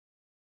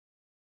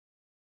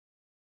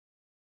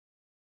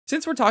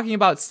Since we're talking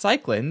about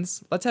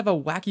cyclins, let's have a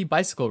wacky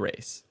bicycle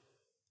race.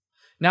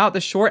 Now, the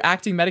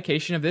short-acting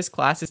medication of this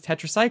class is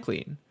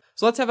tetracycline,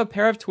 so let's have a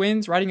pair of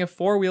twins riding a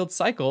four-wheeled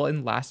cycle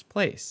in last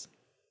place.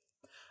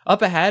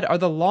 Up ahead are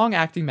the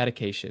long-acting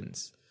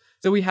medications,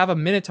 so we have a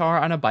minotaur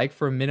on a bike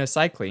for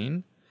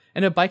minocycline,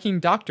 and a biking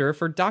doctor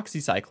for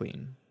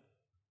doxycycline.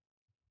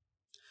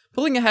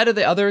 Pulling ahead of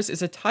the others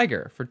is a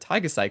tiger for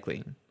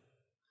tigacycline,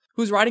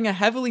 who's riding a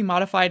heavily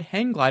modified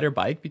hang glider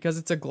bike because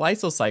it's a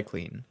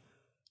glycocycline,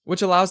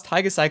 which allows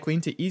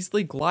tigacycline to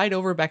easily glide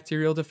over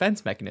bacterial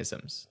defense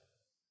mechanisms.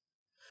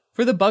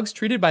 For the bugs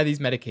treated by these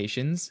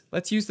medications,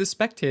 let's use the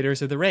spectators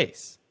of the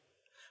race.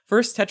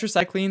 First,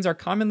 tetracyclines are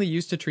commonly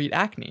used to treat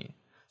acne,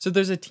 so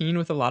there's a teen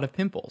with a lot of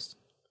pimples.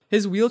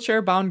 His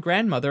wheelchair-bound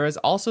grandmother is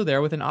also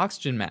there with an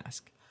oxygen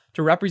mask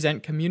to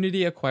represent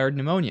community-acquired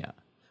pneumonia,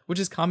 which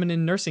is common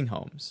in nursing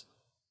homes.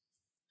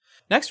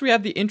 Next, we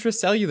have the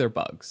intracellular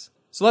bugs,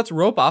 so let's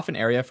rope off an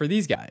area for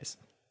these guys.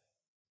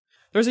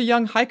 There's a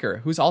young hiker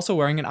who's also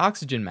wearing an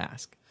oxygen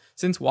mask,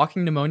 since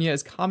walking pneumonia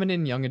is common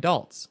in young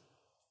adults.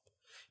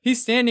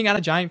 He's standing on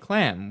a giant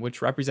clam,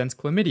 which represents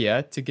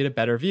chlamydia, to get a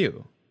better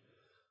view.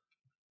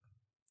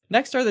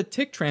 Next are the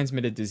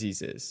tick-transmitted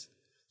diseases,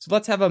 so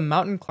let's have a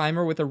mountain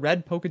climber with a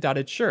red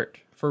polka-dotted shirt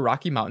for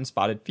Rocky Mountain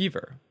spotted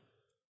fever.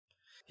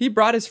 He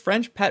brought his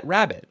French pet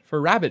rabbit for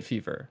rabbit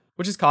fever,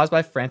 which is caused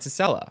by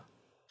Francisella.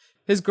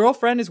 His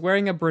girlfriend is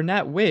wearing a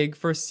brunette wig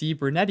for C.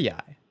 brunettii,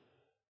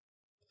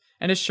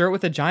 and a shirt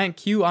with a giant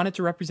Q on it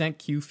to represent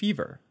Q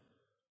fever.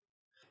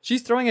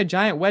 She's throwing a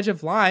giant wedge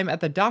of lime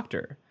at the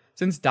doctor,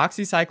 since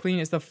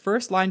doxycycline is the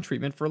first-line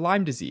treatment for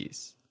Lyme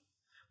disease.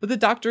 But the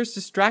doctor is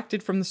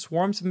distracted from the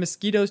swarms of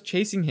mosquitoes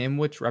chasing him,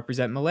 which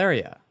represent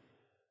malaria.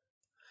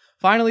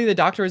 Finally, the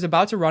doctor is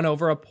about to run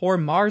over a poor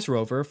Mars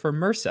rover for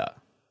MRSA,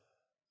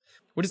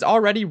 which is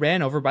already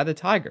ran over by the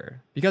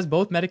tiger, because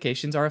both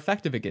medications are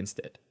effective against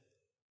it.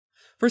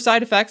 For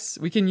side effects,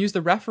 we can use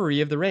the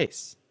referee of the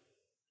race.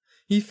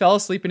 He fell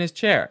asleep in his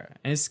chair,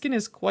 and his skin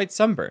is quite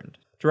sunburned,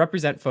 to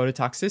represent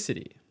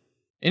phototoxicity.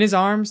 In his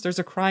arms, there's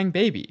a crying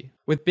baby,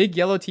 with big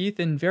yellow teeth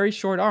and very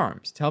short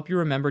arms to help you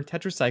remember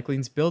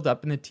tetracyclines build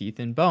up in the teeth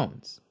and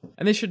bones,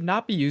 and they should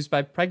not be used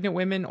by pregnant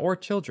women or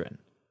children.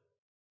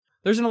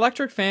 There's an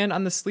electric fan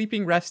on the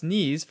sleeping ref's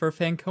knees for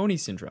Fanconi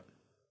syndrome.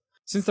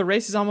 Since the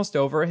race is almost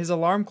over, his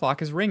alarm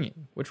clock is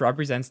ringing, which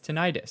represents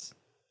tinnitus.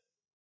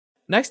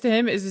 Next to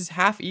him is his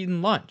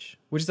half-eaten lunch,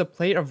 which is a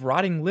plate of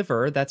rotting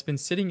liver that's been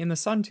sitting in the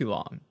sun too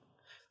long.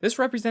 This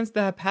represents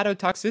the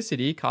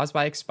hepatotoxicity caused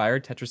by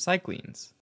expired tetracyclines.